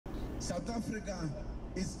South Africa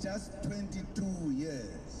is just 22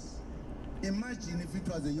 years. Imagine if it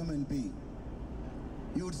was a human being.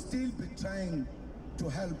 You would still be trying to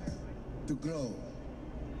help to grow.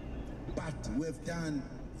 But we've done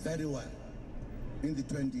very well in the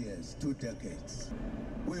 20 years, 2 decades.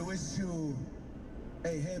 We wish you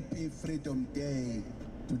a happy Freedom Day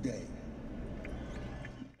today.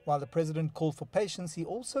 While the president called for patience, he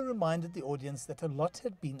also reminded the audience that a lot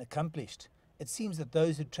had been accomplished. It seems that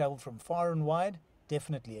those who travelled from far and wide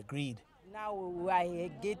definitely agreed. Now we are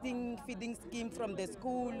getting feeding scheme from the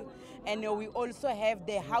school, and we also have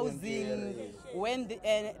the housing,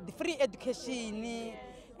 the free education,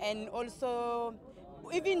 and also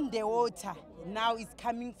even the water now is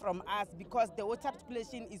coming from us, because the water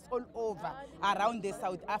population is all over around the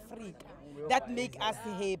South Africa. That makes us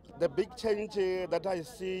happy. The big change that I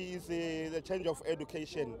see is the change of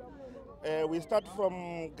education. We start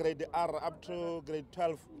from grade R up to grade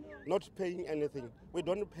 12, not paying anything. We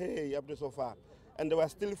don't pay up to so far. And we are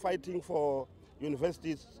still fighting for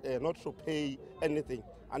universities not to pay anything.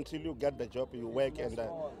 Until you get the job, you work, and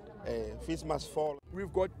fees must fall.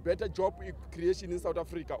 We've got better job creation in South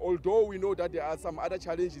Africa, although we know that there are some other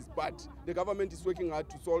challenges, but the government is working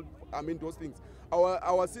hard to solve those things.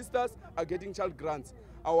 Our sisters are getting child grants.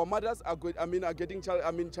 Our mothers are getting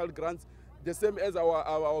child grants, the same as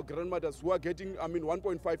our grandmothers, who are getting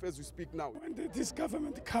 1.5 as we speak now. When did this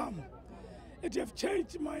government come? It have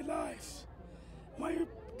changed my life, my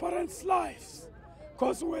parents' lives,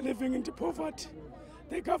 because we're living in the poverty.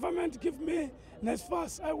 The government give me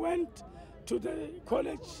NSFAS. I went to the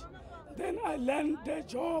college, then I learned the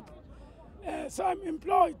job. So I'm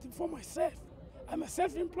employed for myself. I'm a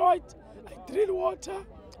self-employed. I drill water,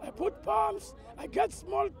 I put pumps, I get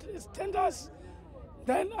small tenders.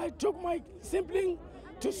 Then I took my sibling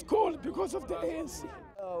to school because of the ANC.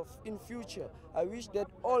 In future, I wish that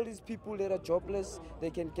all these people that are jobless, they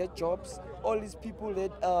can get jobs. All these people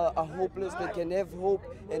that are hopeless, they can have hope,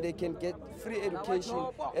 and they can get free education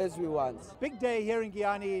as we want. Big day here in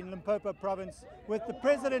Giyani in Limpopo province, with the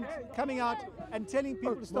president coming out and telling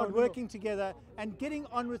people to start working together and getting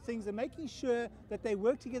on with things and making sure that they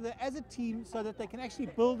work together as a team so that they can actually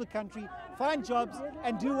build the country, find jobs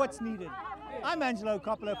and do what's needed. I'm Angelo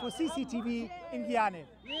Coppola for CCTV in Giyani.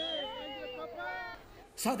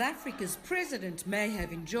 South Africa's president may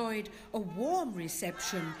have enjoyed a warm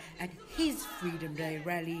reception at his Freedom Day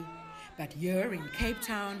rally, but here in Cape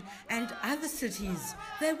Town and other cities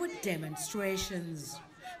there were demonstrations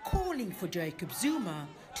calling for Jacob Zuma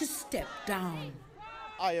to step down.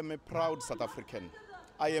 I am a proud South African.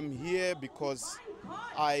 I am here because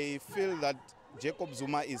I feel that Jacob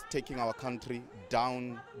Zuma is taking our country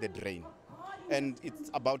down the drain. And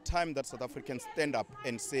it's about time that South Africans stand up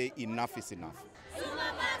and say enough is enough.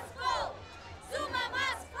 Zuma must fall! Zuma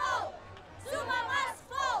must fall! Zuma must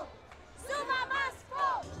fall! Zuma must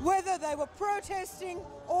fall! Whether they were protesting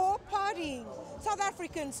or partying, South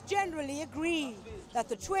Africans generally agree that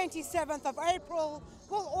the 27th of April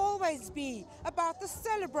will always be about the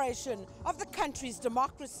celebration of the country's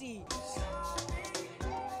democracy.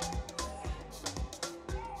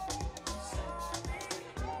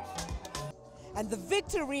 And the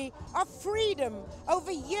victory of freedom over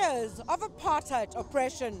years of apartheid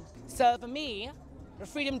oppression. So for me, the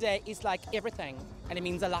Freedom Day is like everything, and it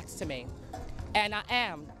means a lot to me. And I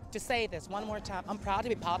am, to say this one more time, I'm proud to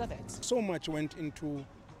be part of it. So much went into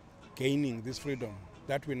gaining this freedom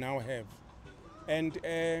that we now have. And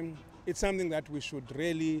it's something that we should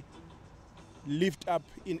really lift up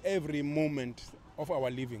in every moment of our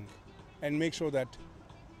living and make sure that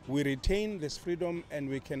we retain this freedom and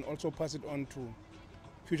we can also pass it on to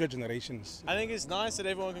future generations. I think it's nice that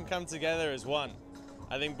everyone can come together as one.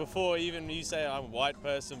 I think before even you say I'm a white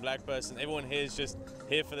person, black person, everyone here is just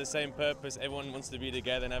here for the same purpose. Everyone wants to be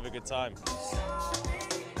together and have a good time.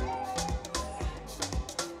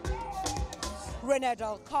 Renee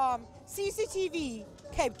Dalcom, CCTV,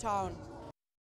 Cape Town.